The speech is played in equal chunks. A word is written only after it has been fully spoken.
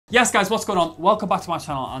Yes guys, what's going on? Welcome back to my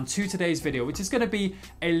channel and to today's video, which is going to be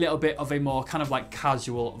a little bit of a more kind of like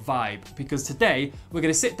casual vibe, because today we're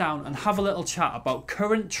going to sit down and have a little chat about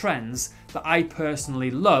current trends that I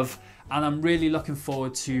personally love and I'm really looking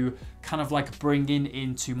forward to kind of like bringing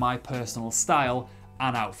into my personal style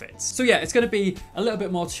and outfits. So yeah, it's going to be a little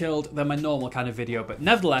bit more chilled than my normal kind of video, but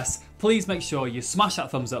nevertheless, please make sure you smash that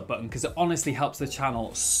thumbs up button because it honestly helps the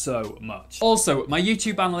channel so much. Also, my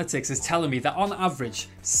YouTube analytics is telling me that on average,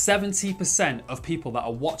 70% of people that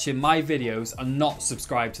are watching my videos are not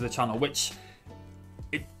subscribed to the channel, which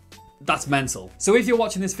that's mental. So if you're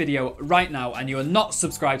watching this video right now and you are not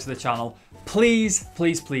subscribed to the channel, please,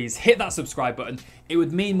 please, please hit that subscribe button. It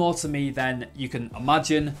would mean more to me than you can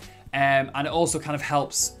imagine. And it also kind of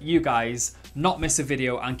helps you guys not miss a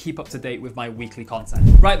video and keep up to date with my weekly content.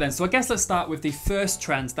 Right then, so I guess let's start with the first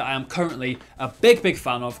trend that I am currently a big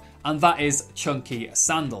fan of, and that is chunky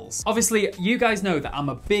sandals. Obviously, you guys know that I'm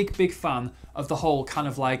a big fan of the whole kind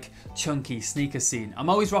of like chunky sneaker scene. I'm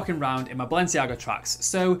always rocking around in my Balenciaga tracks,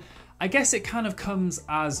 so I guess it kind of comes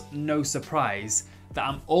as no surprise that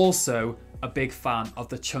I'm also a big fan of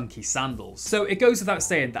the chunky sandals. So it goes without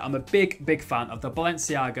saying that I'm a big fan of the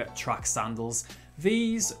Balenciaga track sandals.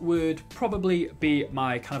 These would probably be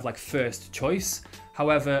my kind of like first choice.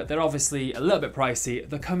 However, they're obviously a little bit pricey.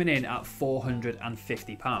 They're coming in at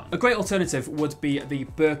 £450. A great alternative would be the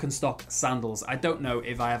Birkenstock sandals. I don't know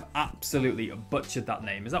if I have absolutely butchered that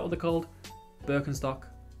name. Is that what they're called? Birkenstock?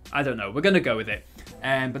 I don't know. We're gonna go with it.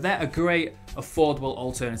 But they're a great affordable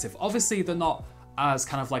alternative. Obviously, they're not as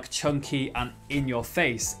kind of like chunky and in your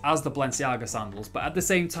face as the Balenciaga sandals, but at the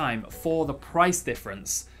same time, for the price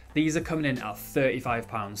difference, these are coming in at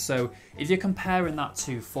 £35. So if you're comparing that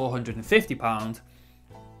to £450,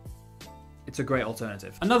 it's a great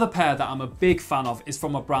alternative. Another pair that I'm a big fan of is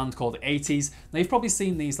from a brand called Eytys. Now you've probably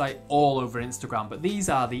seen these like all over Instagram, but these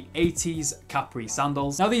are the Eytys Capri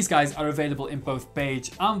sandals. Now these guys are available in both beige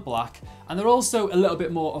and black, and they're also a little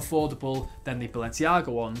bit more affordable than the Balenciaga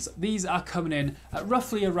ones. These are coming in at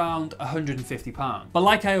roughly around £150. But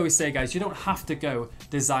like I always say guys, you don't have to go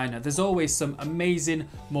designer. There's always some amazing,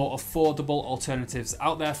 more affordable alternatives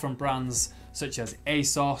out there from brands such as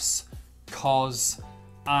ASOS, COS,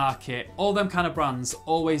 Arcit, all them kind of brands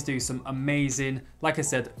always do some amazing, like I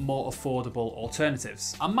said, more affordable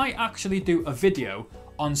alternatives. I might actually do a video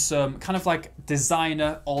on some kind of like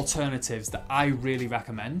designer alternatives that I really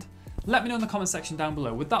recommend. Let me know in the comment section down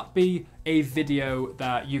below. Would that be a video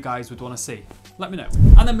that you guys would want to see? Let me know.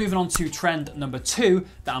 And then moving on to trend number 2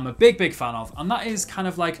 that I'm a big fan of, and that is kind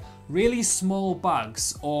of like really small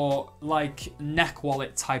bags or like neck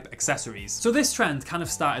wallet type accessories. So this trend kind of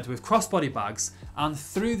started with crossbody bags, and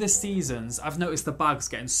through the seasons I've noticed the bags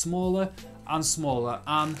getting smaller and smaller,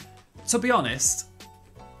 and to be honest,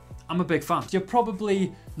 I'm a big fan. You're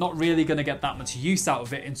probably not really going to get that much use out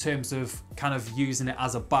of it in terms of kind of using it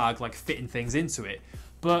as a bag, like fitting things into it.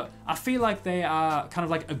 But I feel like they are kind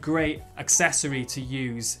of like a great accessory to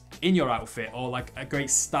use in your outfit, or like a great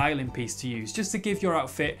styling piece to use, just to give your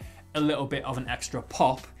outfit a little bit of an extra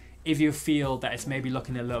pop if you feel that it's maybe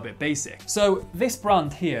looking a little bit basic. So this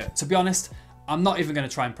brand here, to be honest, I'm not even going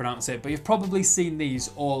to try and pronounce it, but you've probably seen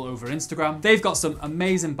these all over Instagram. They've got some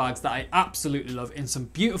amazing bags that I absolutely love in some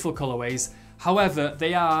beautiful colorways. However,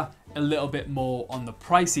 they are a little bit more on the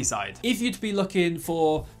pricey side. If you'd be looking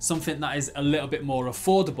for something that is a little bit more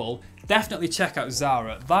affordable, definitely check out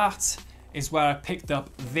Zara. That is where I picked up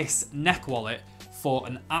this neck wallet for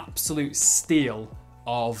an absolute steal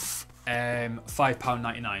of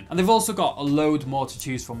 £5.99. And they've also got a load more to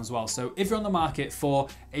choose from as well. So if you're on the market for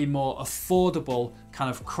a more affordable kind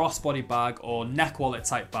of crossbody bag or neck wallet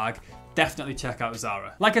type bag, definitely check out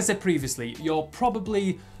Zara. Like I said previously, you're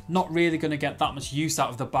probably not really going to get that much use out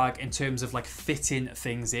of the bag in terms of like fitting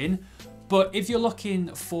things in. But if you're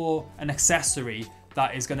looking for an accessory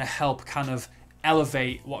that is going to help kind of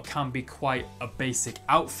elevate what can be quite a basic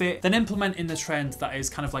outfit, then implementing the trend that is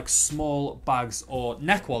kind of like small bags or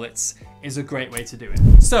neck wallets is a great way to do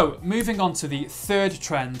it. So moving on to the third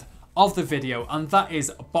trend of the video, and that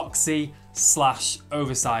is boxy /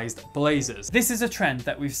 oversized blazers. This is a trend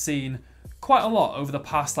that we've seen quite a lot over the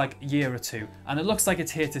past like year or two, and it looks like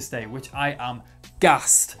it's here to stay, which I am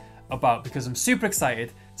gassed about because I'm super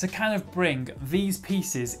excited to kind of bring these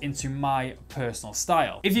pieces into my personal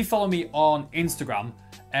style. If you follow me on Instagram,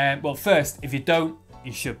 well, first, if you don't,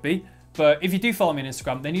 you should be, but if you do follow me on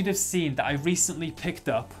Instagram, then you'd have seen that I recently picked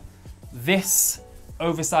up this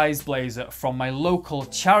oversized blazer from my local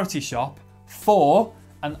charity shop for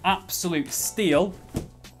an absolute steal,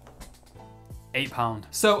 £8.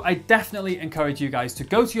 So I definitely encourage you guys to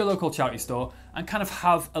go to your local charity store and kind of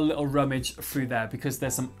have a little rummage through there, because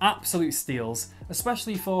there's some absolute steals,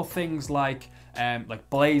 especially for things like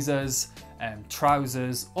blazers,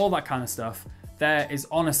 trousers, all that kind of stuff. There is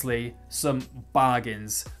honestly some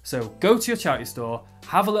bargains. So go to your charity store,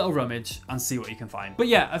 have a little rummage and see what you can find. But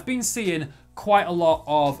yeah, I've been seeing quite a lot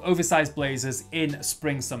of oversized blazers in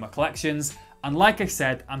spring summer collections. And like I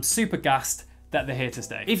said, I'm super gassed that they're here to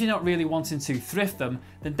stay. If you're not really wanting to thrift them,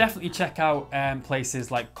 then definitely check out places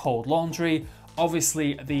like Cold Laundry,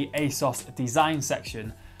 obviously the ASOS design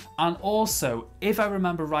section. And also, if I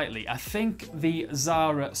remember rightly, I think the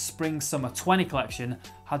Zara Spring Summer 20 collection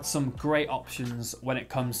had some great options when it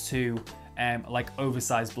comes to like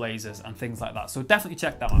oversized blazers and things like that. So definitely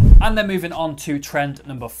check that out. And then moving on to trend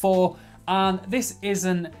number 4. And this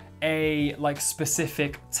isn't a like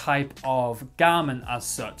specific type of garment as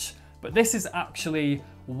such, but this is actually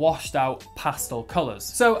washed out pastel colors.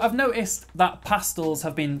 So I've noticed that pastels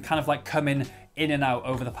have been kind of like coming in and out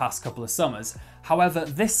over the past couple of summers. However,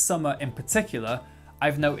 this summer in particular,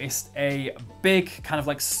 I've noticed a big kind of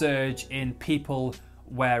like surge in people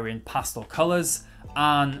wearing pastel colors,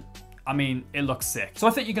 and I mean, it looks sick. So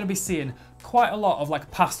I think you're going to be seeing quite a lot of like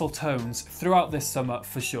pastel tones throughout this summer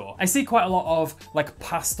for sure. I see quite a lot of like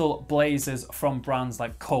pastel blazers from brands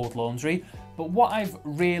like Cold Laundry, but what I've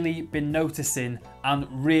really been noticing and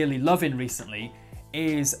really loving recently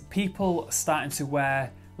is people starting to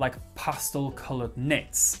wear like pastel colored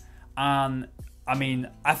knits, and I mean,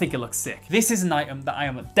 I think it looks sick. This is an item that I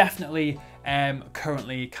am definitely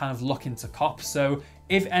currently kind of looking to cop. So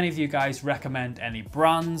if any of you guys recommend any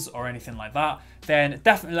brands or anything like that, then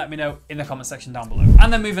definitely let me know in the comment section down below.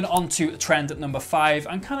 And then moving on to trend number 5,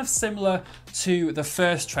 and kind of similar to the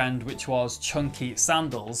first trend, which was chunky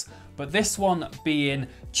sandals, but this one being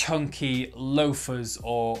chunky loafers,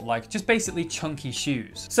 or like just basically chunky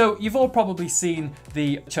shoes. So you've all probably seen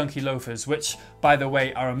the chunky loafers, which by the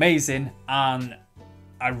way are amazing, and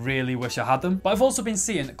I really wish I had them. But I've also been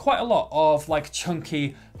seeing quite a lot of like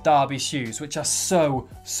chunky Derby shoes, which are so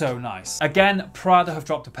nice. Again, Prada have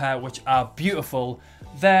dropped a pair which are beautiful.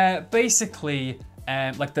 They're basically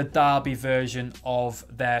like the Derby version of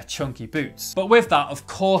their chunky boots. But with that, of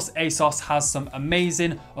course, ASOS has some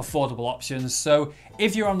amazing affordable options. So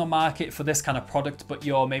if you're on the market for this kind of product, but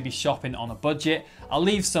you're maybe shopping on a budget, I'll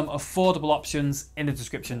leave some affordable options in the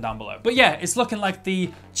description down below. But yeah, it's looking like the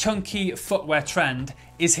chunky footwear trend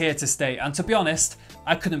is here to stay. And to be honest,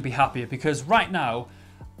 I couldn't be happier, because right now,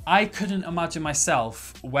 I couldn't imagine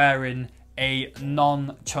myself wearing a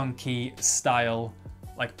non-chunky style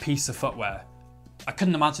like piece of footwear. I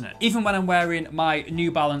couldn't imagine it. Even when I'm wearing my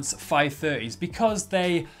New Balance 530s, because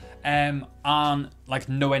they aren't like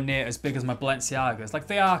nowhere near as big as my Balenciagas. Like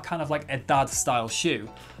they are kind of like a dad style shoe,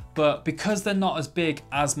 but because they're not as big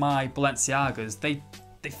as my Balenciagas, they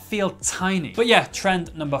feel tiny. But yeah,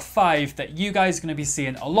 trend number 5 that you guys are gonna be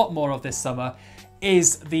seeing a lot more of this summer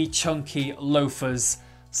is the chunky loafers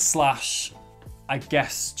slash, I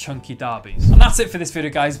guess, chunky derbies. And that's it for this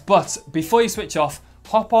video, guys. But before you switch off,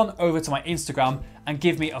 hop on over to my Instagram and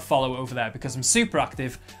give me a follow over there, because I'm super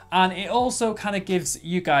active, and it also kind of gives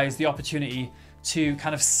you guys the opportunity to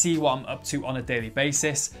kind of see what I'm up to on a daily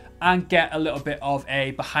basis and get a little bit of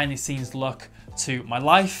a behind the scenes look to my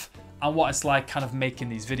life and what it's like kind of making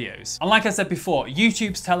these videos. And like I said before,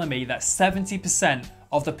 YouTube's telling me that 70%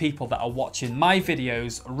 of the people that are watching my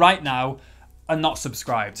videos right now are not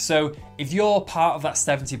subscribed. So if you're part of that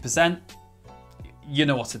 70%, you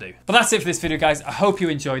know what to do. But that's it for this video, guys. I hope you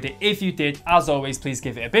enjoyed it. If you did, as always, please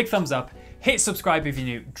give it a big thumbs up. Hit subscribe if you're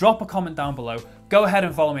new. Drop a comment down below. Go ahead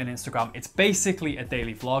and follow me on Instagram. It's basically a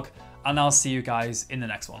daily vlog. And I'll see you guys in the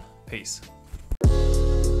next one. Peace.